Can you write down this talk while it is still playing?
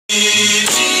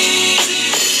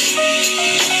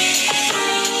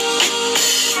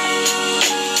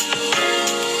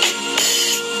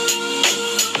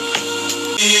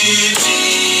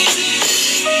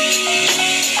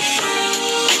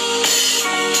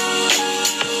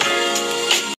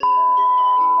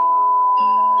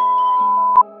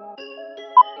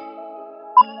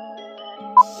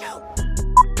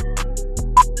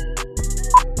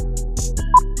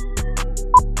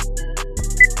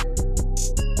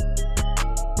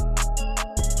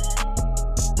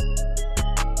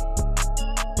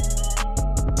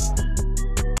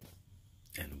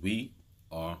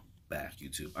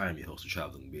I am your host, The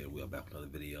Traveling Beard. We are back with another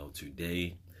video.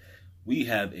 Today, we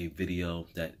have a video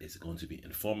that is going to be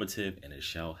informative and it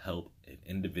shall help an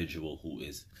individual who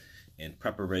is in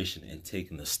preparation and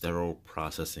taking the sterile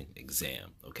processing exam,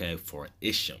 okay, for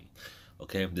ischamm.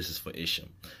 Okay, this is for ischamm.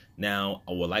 Now,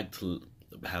 I would like to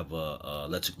have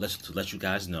let you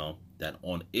guys know that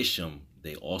on ischamm,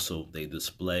 they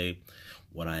display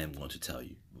what I am going to tell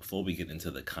you. Before we get into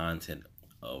the content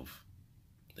of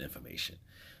the information,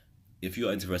 if you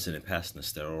are interested in passing the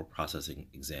sterile processing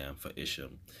exam for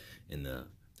ischamm, in the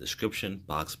description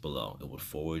box below, it will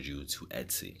forward you to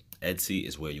Etsy. Etsy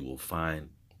is where you will find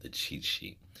the cheat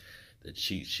sheet. The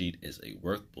cheat sheet is a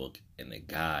workbook and a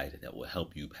guide that will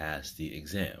help you pass the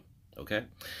exam. Okay,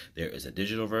 there is a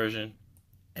digital version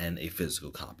and a physical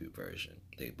copy version.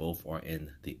 They both are in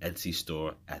the Etsy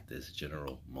store at this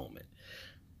general moment.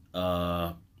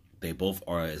 They both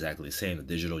are exactly the same. The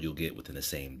digital you'll get within the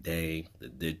same day.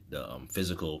 The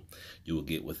physical you will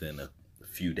get within a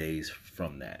few days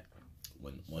from that,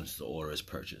 once the order is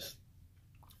purchased.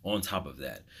 On top of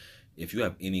that, if you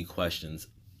have any questions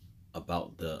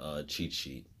about the cheat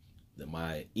sheet, then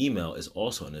my email is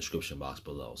also in the description box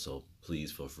below. So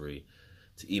please feel free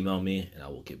to email me and I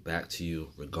will get back to you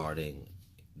regarding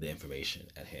the information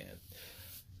at hand.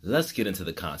 Let's get into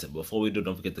the content. Before we do,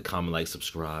 don't forget to comment, like,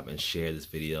 subscribe, and share this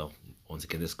video. Once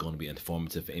again, this is going to be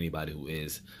informative for anybody who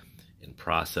is in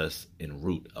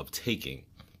route of taking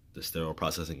the sterile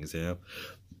processing exam.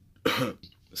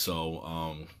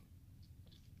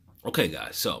 Okay,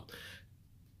 guys. So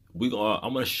I'm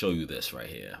going to show you this right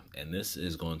here, and this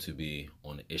is going to be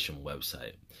on the ischamm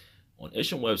website. On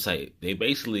ischamm website, they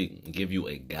basically give you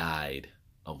a guide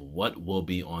of what will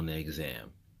be on the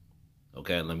exam.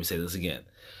 Okay, let me say this again.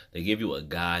 They give you a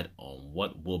guide on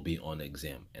what will be on the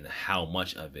exam and how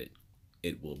much of it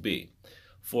will be.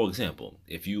 For example,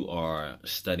 if you are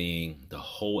studying the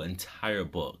whole entire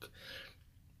book,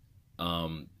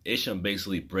 ischamm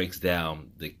basically breaks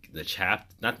down the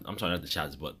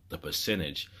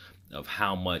percentage of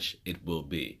how much it will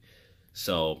be.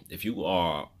 So if you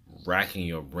are racking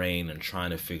your brain and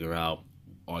trying to figure out,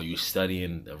 are you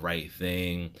studying the right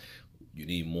thing? You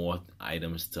need more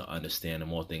items to understand and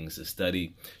more things to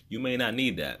study. You may not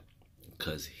need that,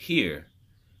 because here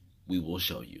we will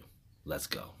show you. Let's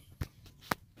go.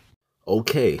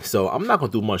 Okay, so I'm not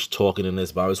going to do much talking in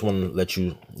this, but I just want to let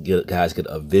you guys get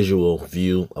a visual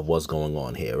view of what's going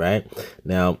on here, right?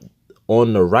 Now,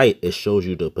 on the right, it shows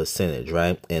you the percentage,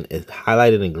 right? And it's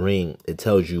highlighted in green. It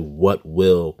tells you what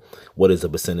is the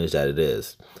percentage that it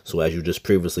is. So as you just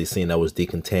previously seen, that was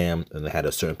decontamined and it had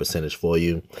a certain percentage for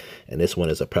you. And this one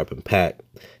is a prep and pack.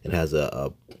 It has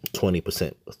a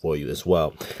 20% for you as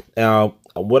well. Now,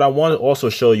 what I want to also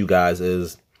show you guys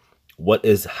is what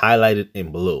is highlighted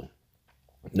in blue.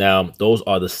 Now, those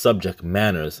are the subject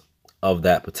matters of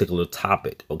that particular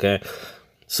topic, okay?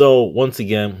 So once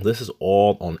again, this is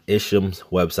all on ischamm's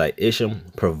website.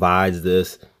 Ischamm provides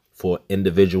this for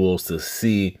individuals to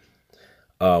see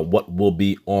what will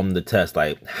be on the test,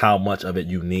 like how much of it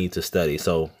you need to study.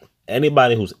 So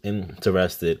anybody who's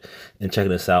interested in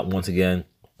checking this out, once again,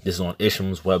 this is on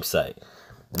ischamm's website.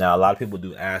 Now, a lot of people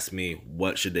do ask me,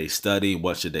 what should they study?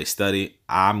 What should they study?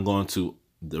 I'm going to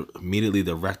immediately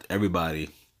direct everybody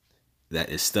that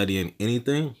is studying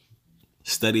anything,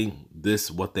 studying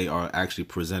this, what they are actually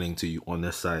presenting to you on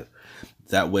this site.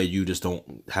 That way you just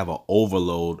don't have an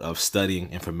overload of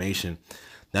studying information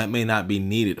that may not be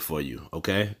needed for you,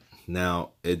 okay?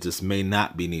 Now, it just may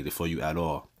not be needed for you at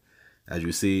all. As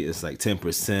you see, it's like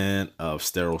 10% of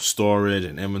sterile storage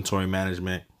and inventory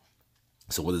management.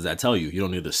 So what does that tell you? You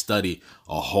don't need to study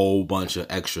a whole bunch of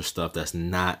extra stuff that's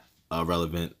not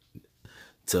relevant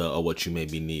to what you may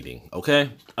be needing,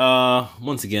 okay?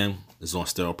 Once again, this is on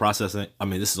sterile processing.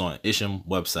 This is on ischamm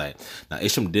website. Now,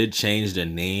 ischamm did change their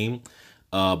name,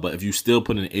 but if you still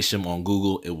put in ischamm on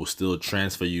Google, it will still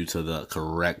transfer you to the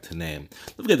correct name.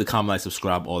 Don't forget to comment, like,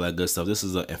 subscribe, all that good stuff. This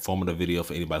is an informative video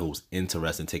for anybody who's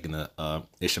interested in taking the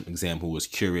ischamm exam, who is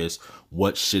curious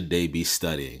what should they be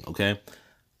studying, okay?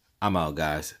 I'm out,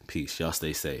 guys. Peace. Y'all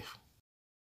stay safe.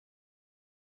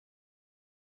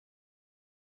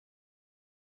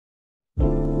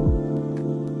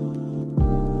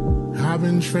 I've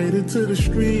been traded to the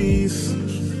streets.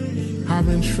 I've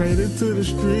been traded to the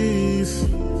streets.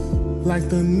 Like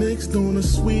the Knicks doing a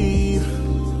sweep.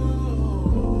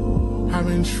 I've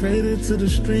been traded to the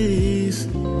streets.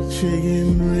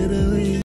 Chicken rid of me.